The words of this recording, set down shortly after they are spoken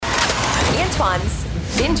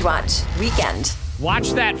Antoine's Binge Watch Weekend.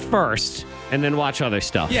 Watch that first, and then watch other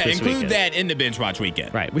stuff. Yeah, this include weekend. that in the Binge Watch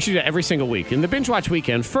Weekend. Right. We should do that every single week. In the Binge Watch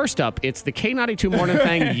Weekend, first up, it's the K92 Morning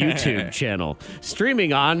Thang YouTube channel,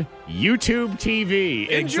 streaming on YouTube TV.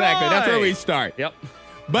 Exactly. Enjoy! That's where we start. Yep.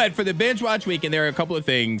 But for the Binge Watch Weekend, there are a couple of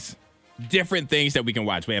things, different things that we can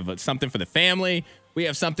watch. We have something for the family, we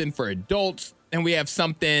have something for adults, and we have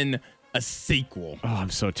something, a sequel. Oh, I'm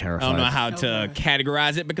so terrified. I don't know how to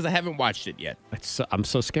categorize it because I haven't watched it yet. I'm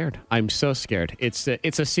so scared. I'm so scared. It's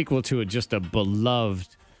a sequel to just a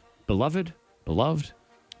beloved. Beloved?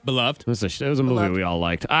 It was a movie we all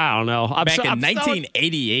liked. I don't know. Back in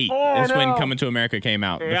 1988 is when Coming to America came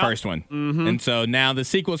out, the first one. Mm-hmm. And so now the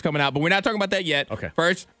sequel's coming out, but we're not talking about that yet. Okay.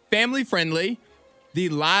 First, family friendly, the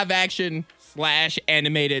live action /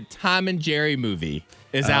 animated Tom and Jerry movie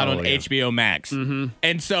is out on HBO Max. Mm-hmm.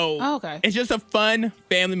 And so it's just a fun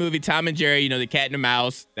family movie. Tom and Jerry, the cat and the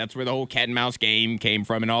mouse. That's where the whole cat and mouse game came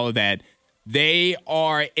from and all of that. They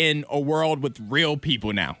are in a world with real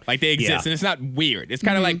people now. Like they exist. And it's not weird. It's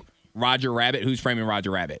kind of like Roger Rabbit, Who's Framing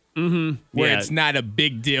Roger Rabbit. Mm-hmm. Where it's not a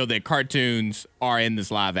big deal that cartoons are in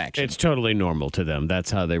this live action. It's totally normal to them. That's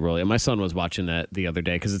how they roll it. My son was watching that the other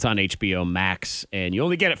day because it's on HBO Max, and you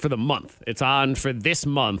only get it for the month. It's on for this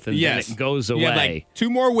month, and then it goes away. You have like 2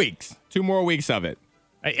 more weeks. 2 more weeks of it.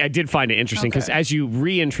 I did find it interesting because as you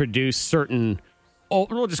reintroduce certain,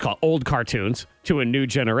 we'll just call it old cartoons to a new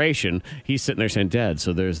generation, he's sitting there saying, Dad,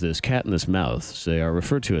 so there's this cat and this mouse. They are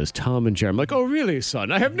referred to as Tom and Jerry. I'm like, oh, really, son?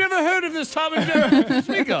 I have never heard of this Tom and Jerry.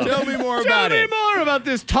 Speak up. Tell me more about it. Tell me more about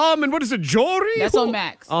this Tom and what is it, Jory? That's on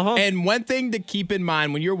Max. Uh-huh. And one thing to keep in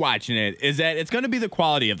mind when you're watching it is that it's going to be the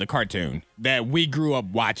quality of the cartoon that we grew up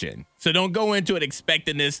watching. So don't go into it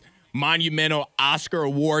expecting this monumental Oscar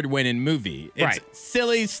award-winning movie. It's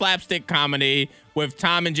silly slapstick comedy with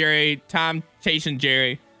Tom and Jerry, Tom chasing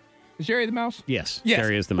Jerry. Is Jerry the mouse? Yes.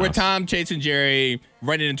 Jerry is the mouse. Where Tom chasing Jerry,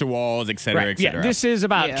 running into walls, et cetera, et cetera. Yeah, this is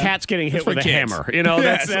about cats getting hit with a hammer.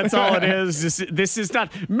 That's all it is. This is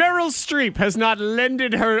not. Meryl Streep has not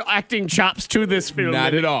lended her acting chops to this film.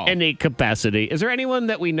 Not at all. In any capacity. Is there anyone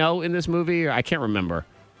that we know in this movie? I can't remember.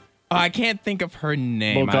 I can't think of her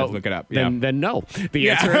name. I'll look it up. Then no. The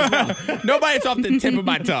answer is no. Nobody's off the tip of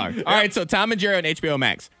my tongue. All right, so Tom and Jerry on HBO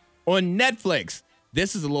Max. On Netflix,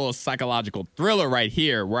 this is a little psychological thriller right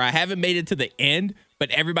here where I haven't made it to the end, but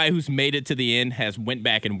everybody who's made it to the end has went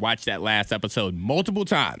back and watched that last episode multiple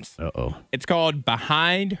times. Uh-oh. It's called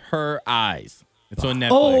Behind Her Eyes. It's on Netflix.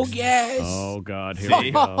 Oh, yes. Oh, God. Here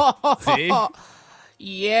we go. See?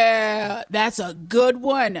 Yeah, that's a good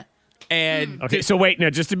one. And okay, so wait, now,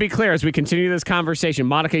 just to be clear, as we continue this conversation,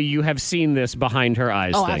 Monica, you have seen this Behind Her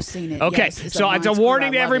Eyes thing. I've seen it. Okay, yes, so it's a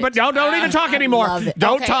warning to everybody. No, don't even talk anymore.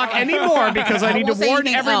 Don't talk anymore because I need to warn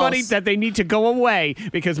everybody that they need to go away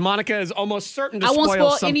because Monica is almost certain to spoil something. I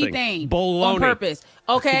won't spoil anything. Baloney. On purpose.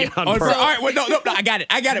 Okay. Yeah, all right, wait, no, I got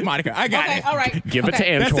it, Monica. I got it. All right. Give it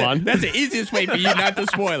to Antoine. That's the easiest way for you not to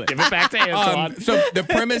spoil it. Give it back to Antoine. So the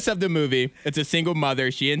premise of the movie, it's a single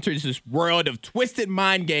mother. She enters this world of twisted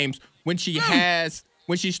mind games when she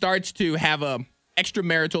starts to have a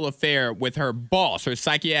extramarital affair with her boss, her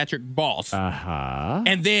psychiatric boss. Uh-huh.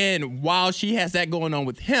 And then while she has that going on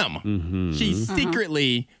with him, she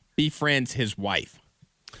secretly befriends his wife.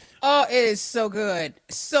 Oh, it is so good.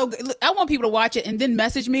 So good. Look, I want people to watch it and then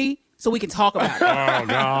message me so we can talk about it. Oh,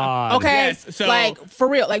 God. Okay? Yes, so, like, for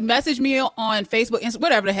real. Like, message me on Facebook, Instagram,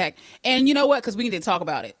 whatever the heck. And you know what? Because we need to talk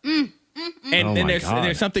about it. And then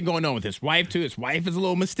there's something going on with his wife, too. His wife is a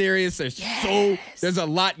little mysterious. There's a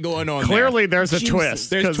lot going on Clearly, there. there's a twist.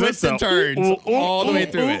 There's twists and turns all the way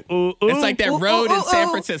through it. It's like that road in San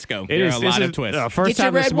Francisco. There are a lot of twists. First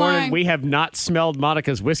time this morning, we have not smelled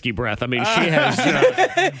Monica's whiskey breath. I mean, she has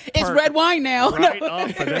it's red wine now. Right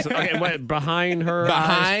up for this. Okay, wait, Behind Her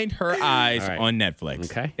Eyes right. on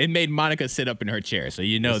Netflix. Okay. It made Monica sit up in her chair, so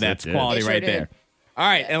you know that's it quality did. right there. All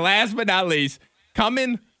right, and last but not least,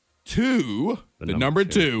 coming to the number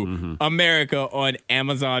two, America on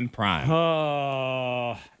Amazon Prime.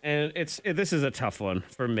 Oh, and this is a tough one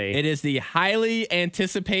for me. It is the highly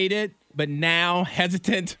anticipated but now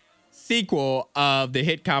hesitant sequel of the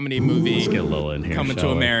hit comedy movie Let's get a little in here, Coming to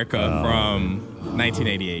America from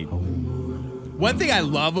 1988. One thing I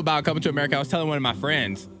love about Coming to America, I was telling one of my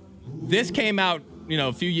friends, this came out,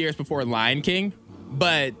 a few years before Lion King,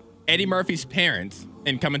 but Eddie Murphy's parents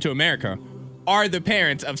in Coming to America are the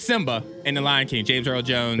parents of Simba in The Lion King, James Earl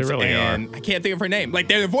Jones. They really and I can't think of her name. Like,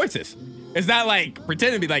 they're the voices. It's not like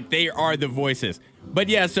pretending to be like they are the voices. But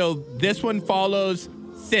yeah, so this one follows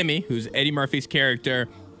Simi, who's Eddie Murphy's character,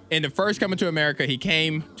 in the first Coming to America, he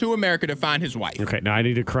came to America to find his wife. Okay, now I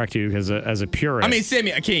need to correct you because as a purist. I mean,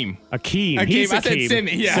 Akeem. Akeem. He's I said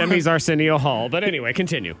Simi, yeah. Simi's Arsenio Hall. But anyway,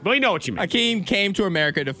 continue. We know what you mean. Akeem came to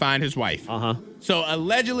America to find his wife. Uh-huh. So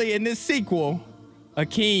allegedly in this sequel,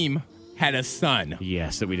 Akeem had a son.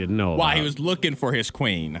 Yes, that we didn't know about. While he was looking for his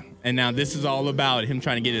queen. And now this is all about him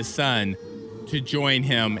trying to get his son to join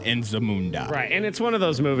him in Zamunda. Right, and it's one of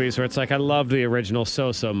those movies where it's like I love the original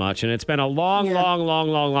so much, and it's been a long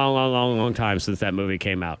time since that movie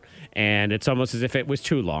came out, and it's almost as if it was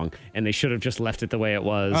too long, and they should have just left it the way it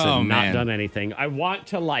was and not done anything. I want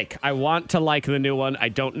to like the new one. I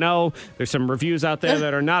don't know. There's some reviews out there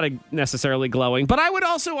that are not necessarily glowing, but I would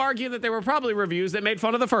also argue that there were probably reviews that made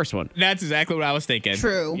fun of the first one. That's exactly what I was thinking.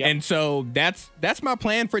 True. Yep. And so that's my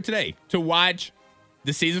plan for today, to watch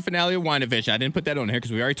the season finale of WandaVision. I didn't put that on here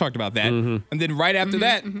because we already talked about that. Mm-hmm. And then right after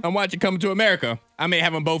that, I'm watching Coming to America. I may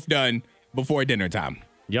have them both done before dinner time.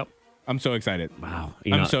 Yep. I'm so excited. Wow.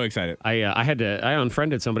 I'm so excited. I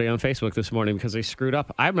unfriended somebody on Facebook this morning because they screwed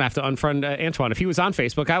up. I'm going to have to unfriend Antoine. If he was on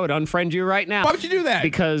Facebook, I would unfriend you right now. Why would you do that?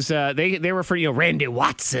 Because they were for, Randy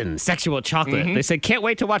Watson, Sexual Chocolate. Mm-hmm. They said, can't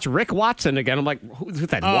wait to watch Rick Watson again. I'm like, who's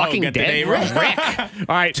that? Walking Dead? Rick.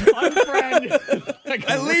 All right. Unfriend.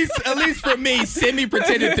 At least for me, Simi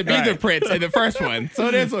pretended to be the prince in the first one. So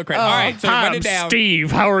it is a little crazy. All right, so run it down.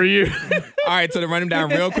 Steve, how are you? All right, so to run them down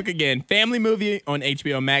real quick again. Family movie on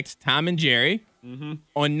HBO Max, Tom and Jerry. Mm-hmm.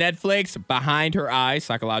 On Netflix, Behind Her Eyes,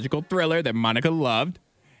 psychological thriller that Monica loved.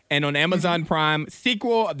 And on Amazon Prime,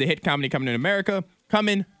 sequel of the hit comedy Coming to America,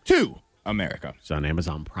 Coming to America. It's on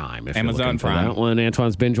Amazon Prime. If Amazon you're looking Prime. For that one,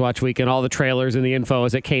 Antoine's Binge Watch Weekend. All the trailers and the info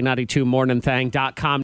is at K92morningthang.com.